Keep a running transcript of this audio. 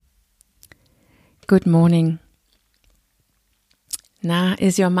Good morning. Now,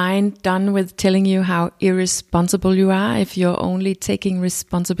 is your mind done with telling you how irresponsible you are if you're only taking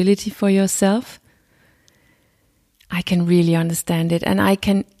responsibility for yourself? I can really understand it, and I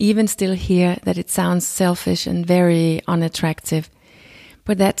can even still hear that it sounds selfish and very unattractive.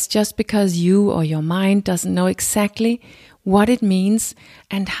 But that's just because you or your mind doesn't know exactly what it means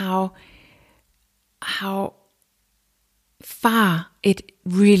and how far it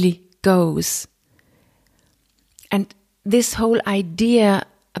really goes. And this whole idea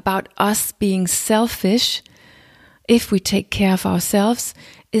about us being selfish, if we take care of ourselves,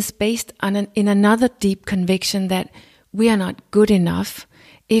 is based on in another deep conviction that we are not good enough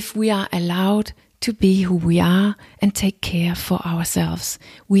if we are allowed to be who we are and take care for ourselves.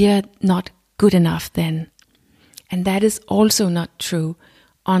 We are not good enough then. And that is also not true.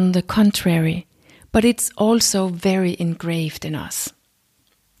 On the contrary, but it's also very engraved in us.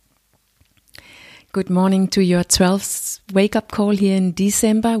 Good morning to your 12th wake-up call here in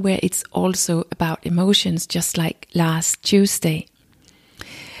December, where it's also about emotions, just like last Tuesday.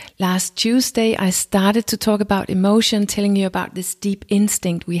 Last Tuesday, I started to talk about emotion, telling you about this deep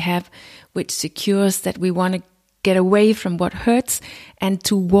instinct we have, which secures that we want to get away from what hurts and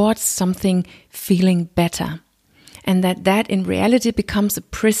towards something feeling better. And that in reality becomes a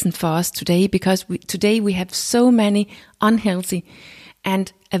prison for us today, because today we have so many unhealthy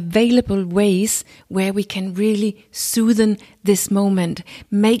and available ways where we can really soothe this moment,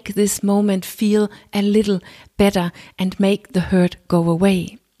 make this moment feel a little better and make the hurt go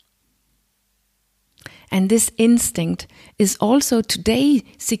away. And this instinct is also today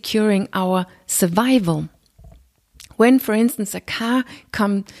securing our survival. When, for instance, a car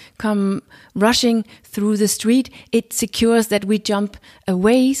come rushing through the street, it secures that we jump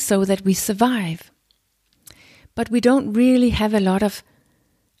away so that we survive. But we don't really have a lot of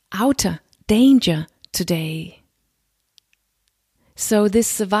outer danger today. So this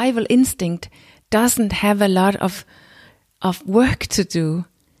survival instinct doesn't have a lot of work to do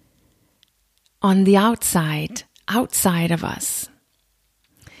on the outside of us.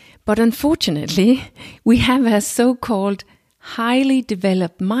 But unfortunately, we have a so-called highly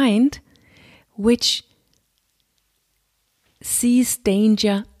developed mind which sees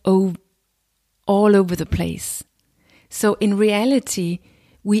danger all over the place. So in reality,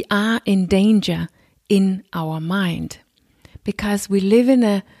 we are in danger in our mind, because we live in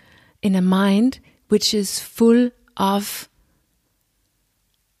a mind which is full of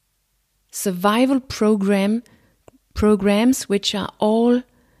survival programs which are all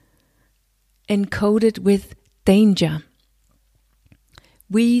encoded with danger.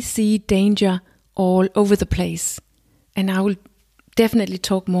 We see danger all over the place, and I will definitely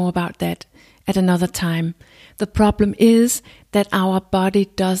talk more about that at another time. The problem is that our body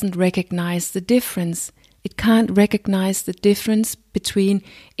doesn't recognize the difference. It can't recognize the difference between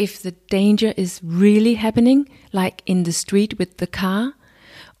if the danger is really happening, like in the street with the car,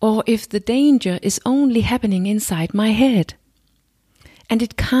 or if the danger is only happening inside my head. And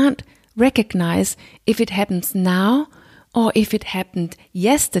it can't recognize if it happens now, or if it happened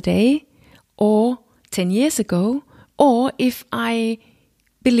yesterday, or 10 years ago, or if I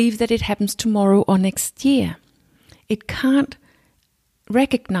believe that it happens tomorrow or next year. It can't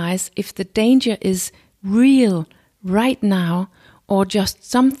recognize if the danger is real right now, or just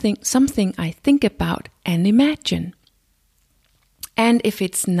something I think about and imagine. And if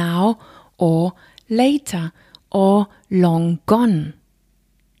it's now or later or long gone.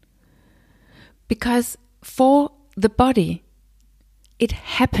 Because for the body, it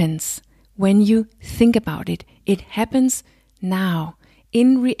happens when you think about it. It happens now.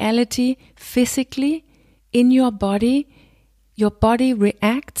 In reality, physically, in your body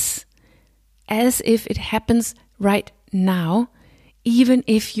reacts as if it happens right now, even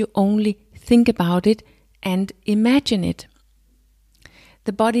if you only think about it and imagine it.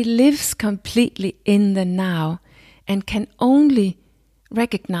 The body lives completely in the now and can only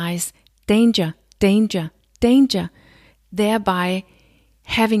recognize danger, danger, danger, thereby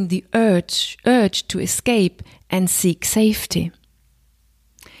having the urge to escape and seek safety.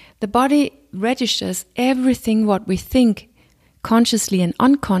 The body registers everything what we think, consciously and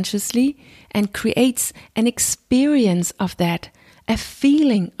unconsciously, and creates an experience of that, a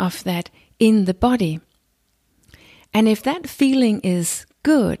feeling of that in the body. And if that feeling is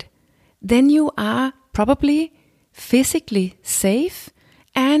good, then you are probably physically safe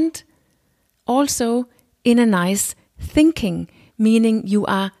and also in a nice thinking, meaning you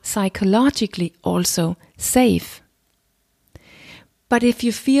are psychologically also safe. But if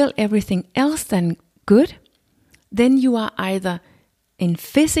you feel everything else than good, then you are either in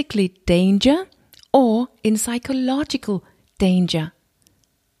physically danger or in psychological danger.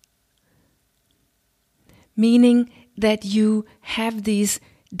 Meaning that you have these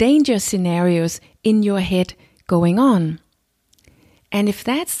danger scenarios in your head going on. And if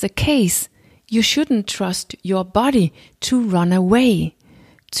that's the case, you shouldn't trust your body to run away,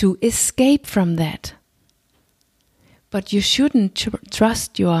 to escape from that. But you shouldn't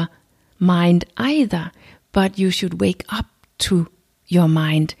trust your mind either, but you should wake up to your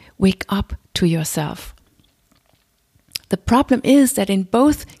mind, wake up to yourself. The problem is that in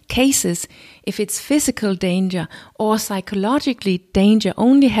both cases, if it's physical danger or psychologically danger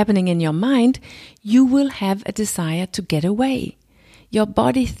only happening in your mind, you will have a desire to get away. Your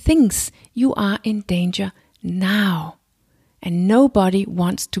body thinks you are in danger now, and nobody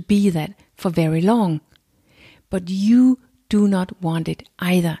wants to be that for very long. But you do not want it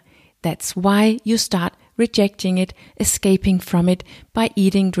either. That's why you start rejecting it, escaping from it by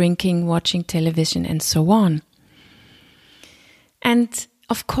eating, drinking, watching television, and so on. And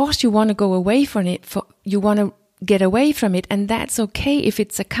of course you want to go away from it, you want to get away from it, and that's okay if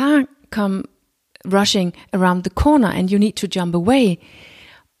it's a car come rushing around the corner and you need to jump away.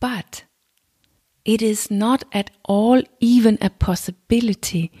 But it is not at all even a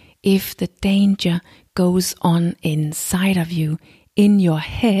possibility if the danger goes on inside of you, in your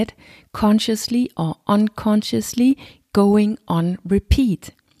head, consciously or unconsciously, going on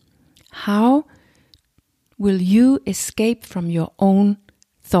repeat. How will you escape from your own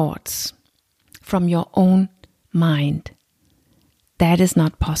thoughts, from your own mind? That is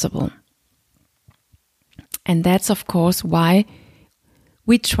not possible. And that's of course why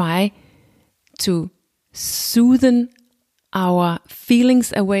we try to soothe our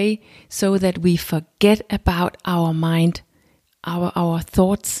feelings away so that we forget about our mind, our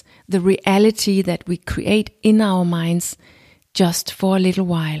thoughts, the reality that we create in our minds just for a little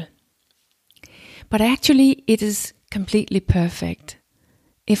while. But actually it is completely perfect.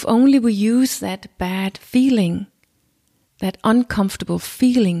 If only we use that bad feeling, that uncomfortable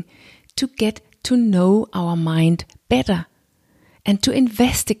feeling, to get to know our mind better and to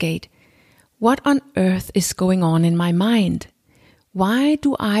investigate what on earth is going on in my mind. Why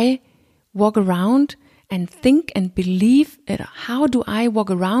do I walk around and think and believe? How do I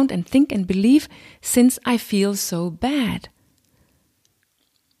walk around and think and believe since I feel so bad?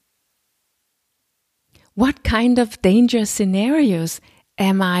 What kind of danger scenarios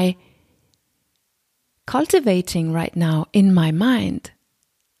am I cultivating right now in my mind?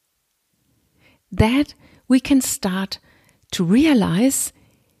 That we can start to realize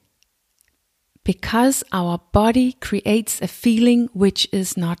because our body creates a feeling which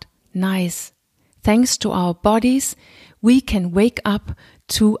is not nice. Thanks to our bodies, we can wake up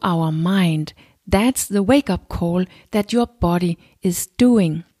to our mind. That's the wake-up call that your body is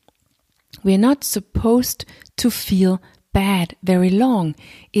doing. We're not supposed to feel bad very long.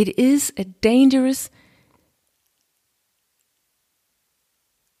 It is a dangerous.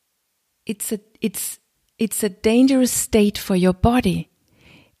 It's a dangerous state for your body.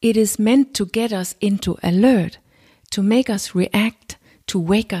 It is meant to get us into alert, to make us react, to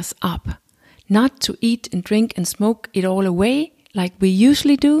wake us up, not to eat and drink and smoke it all away like we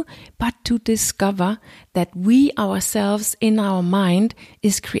usually do, but to discover that we ourselves in our mind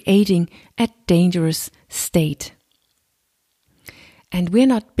is creating a dangerous state. And we're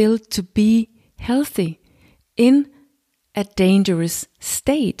not built to be healthy in a dangerous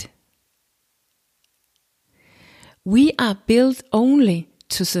state. We are built only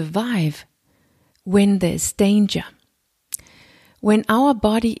to survive when there's danger. When our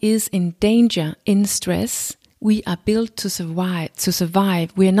body is in danger, in stress, we are built to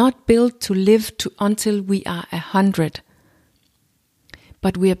survive. We are not built to live until we are 100.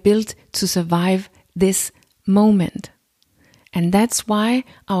 But we are built to survive this moment. And that's why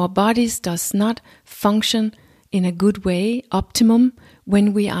our bodies does not function in a good way, optimum,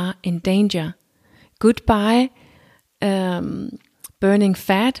 when we are in danger. Goodbye burning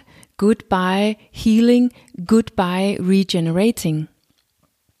fat, goodbye healing, goodbye regenerating.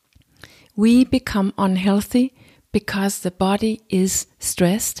 We become unhealthy because the body is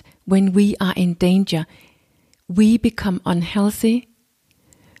stressed when we are in danger. We become unhealthy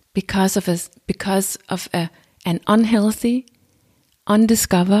because of an unhealthy,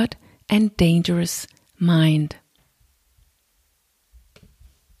 undiscovered and dangerous mind.